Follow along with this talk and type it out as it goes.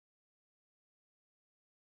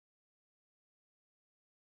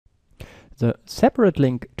The separate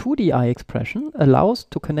link to the iExpression allows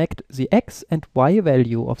to connect the x and y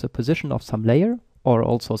value of the position of some layer, or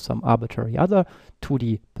also some arbitrary other, to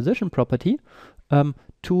the position property,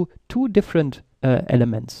 to two different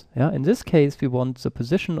elements. Yeah? In this case, we want the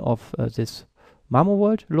position of this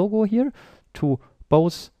mamoworld logo here to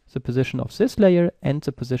both the position of this layer and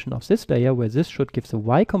the position of this layer, where this should give the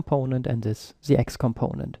y component and this the x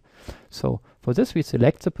component. So for this, we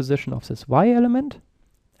select the position of this y element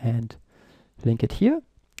and link it here,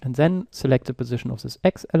 and then select the position of this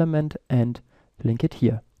x element and link it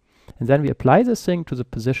here. And then we apply this thing to the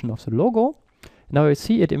position of the logo. Now you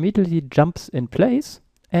see it immediately jumps in place,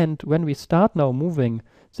 and when we start now moving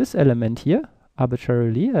this element here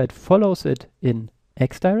arbitrarily, it follows it in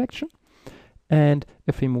x direction, and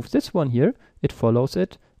if we move this one here, it follows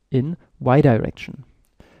it in y direction.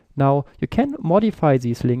 Now you can modify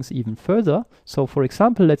these links even further. So for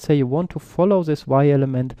example, let's say you want to follow this y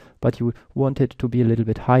element, but you want it to be a little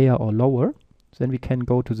bit higher or lower. Then we can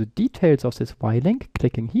go to the details of this y link,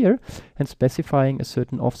 clicking here and specifying a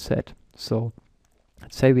certain offset. So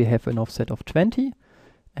let's say we have an offset of 20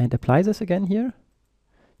 and apply this again here.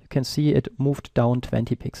 You can see it moved down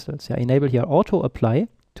 20 pixels. Yeah, enable here auto apply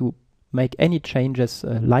to make any changes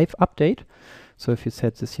live update. So if you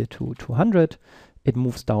set this here to 200, it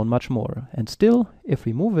moves down much more. And still, if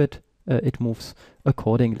we move it, it moves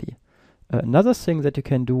accordingly. Another thing that you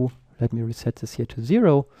can do, let me reset this here to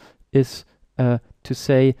 0, is to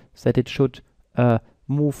say that it should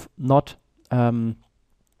move not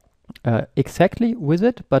exactly with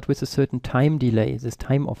it, but with a certain time delay, this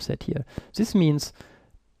time offset here. This means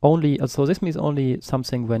only, this means only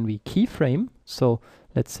something when we keyframe. So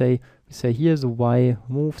let's say we say here the y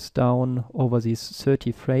moves down over these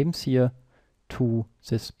 30 frames here to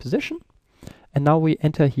this position, and now we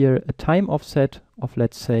enter here a time offset of,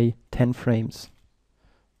 let's say, 10 frames,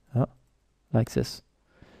 like this.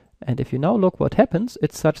 And if you now look what happens,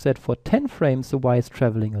 it's such that for 10 frames the y is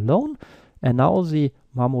traveling alone, and now the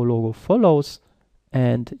Mamo logo follows,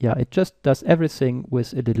 and yeah, it just does everything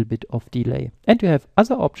with a little bit of delay. And you have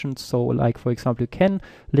other options, so like for example, you can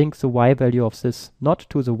link the y value of this not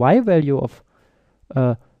to the y value of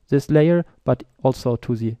this layer, but also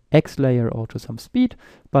to the x layer or to some speed.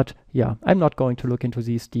 But yeah, I'm not going to look into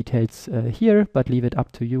these details here, but leave it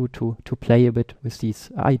up to you to play a bit with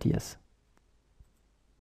these ideas.